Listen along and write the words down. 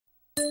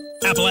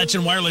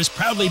Appalachian Wireless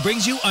proudly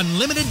brings you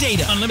unlimited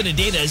data. Unlimited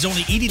data is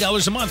only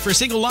 $80 a month for a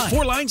single line.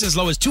 4 lines as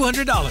low as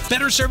 $200.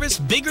 Better service,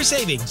 bigger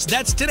savings.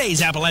 That's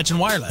today's Appalachian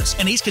Wireless,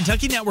 an East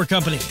Kentucky network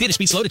company. Data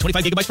speed slow to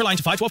 25 gigabytes per line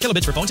to 512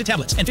 kilobits for phones and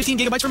tablets, and 15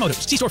 gigabytes for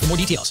modems. See store for more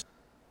details.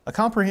 A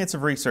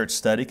comprehensive research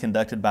study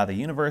conducted by the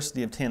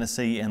University of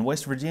Tennessee and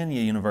West Virginia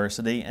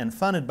University and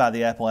funded by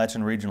the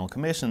Appalachian Regional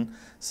Commission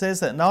says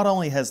that not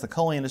only has the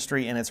coal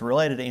industry and its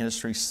related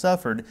industries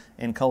suffered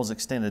in coal's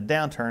extended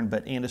downturn,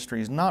 but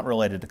industries not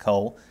related to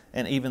coal,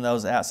 and even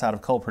those outside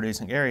of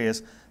coal-producing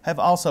areas, have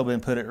also been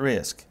put at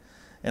risk.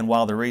 And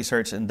while the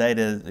research and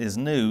data is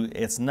new,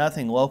 it's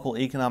nothing local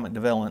economic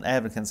development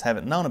advocates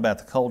haven't known about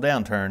the coal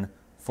downturn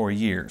for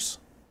years.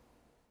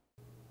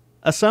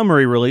 A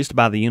summary released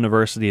by the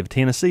University of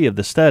Tennessee of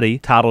the study,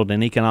 titled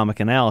An Economic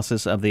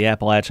Analysis of the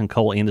Appalachian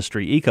Coal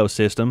Industry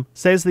Ecosystem,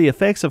 says the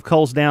effects of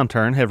coal's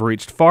downturn have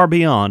reached far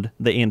beyond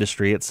the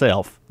industry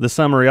itself. The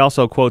summary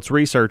also quotes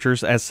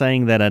researchers as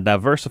saying that a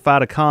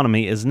diversified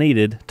economy is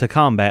needed to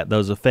combat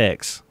those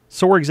effects.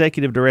 SOAR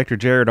Executive Director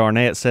Jared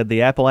Arnett said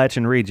the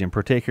Appalachian region,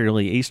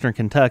 particularly eastern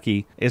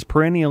Kentucky, is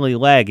perennially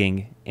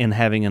lagging in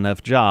having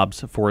enough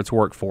jobs for its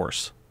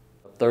workforce.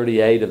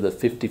 38 of the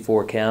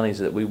 54 counties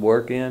that we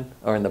work in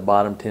are in the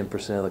bottom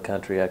 10% of the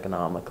country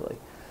economically.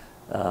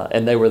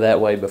 And they were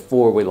that way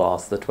before we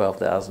lost the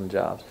 12,000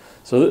 jobs.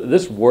 So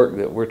this work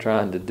that we're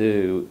trying to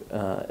do,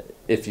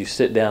 if you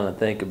sit down and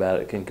think about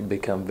it, can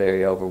become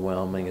very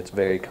overwhelming. It's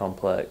very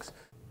complex.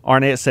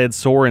 Arnett said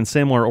SOAR and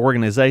similar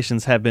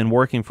organizations have been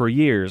working for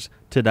years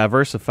to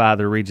diversify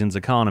the region's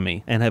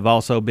economy and have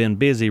also been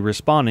busy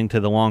responding to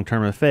the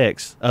long-term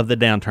effects of the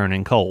downturn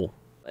in coal.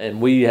 And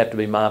we have to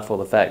be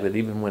mindful of the fact that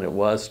even when it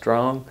was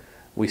strong,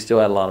 we still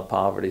had a lot of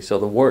poverty. So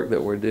the work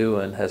that we're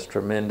doing has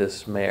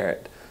tremendous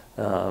merit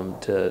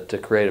to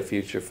create a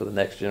future for the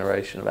next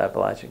generation of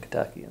Appalachian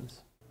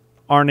Kentuckians.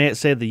 Arnett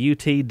said the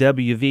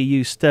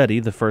UT-WVU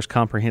study, the first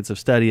comprehensive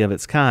study of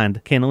its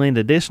kind, can lend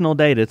additional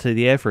data to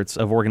the efforts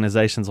of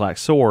organizations like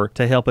SOAR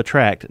to help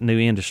attract new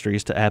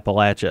industries to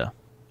Appalachia.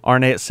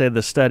 Arnett said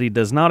the study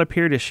does not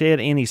appear to shed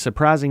any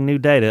surprising new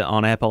data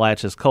on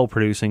Appalachia's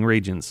coal-producing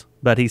regions,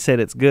 but he said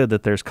it's good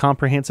that there's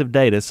comprehensive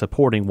data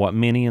supporting what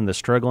many in the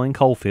struggling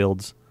coal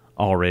fields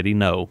already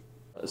know.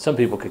 Some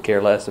people could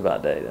care less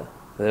about data.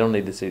 They don't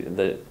need to see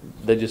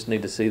they just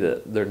need to see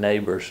that their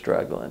neighbor's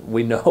struggling.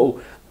 We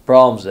know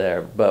problems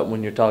there, but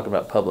when you're talking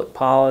about public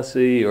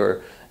policy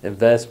or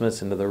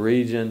investments into the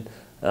region,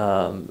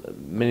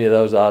 many of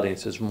those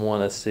audiences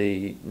want to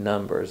see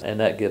numbers, and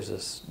that gives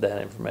us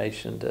that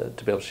information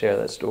to be able to share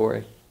that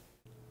story.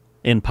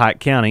 In Pike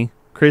County,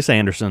 Chris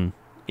Anderson,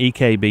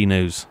 EKB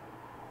News.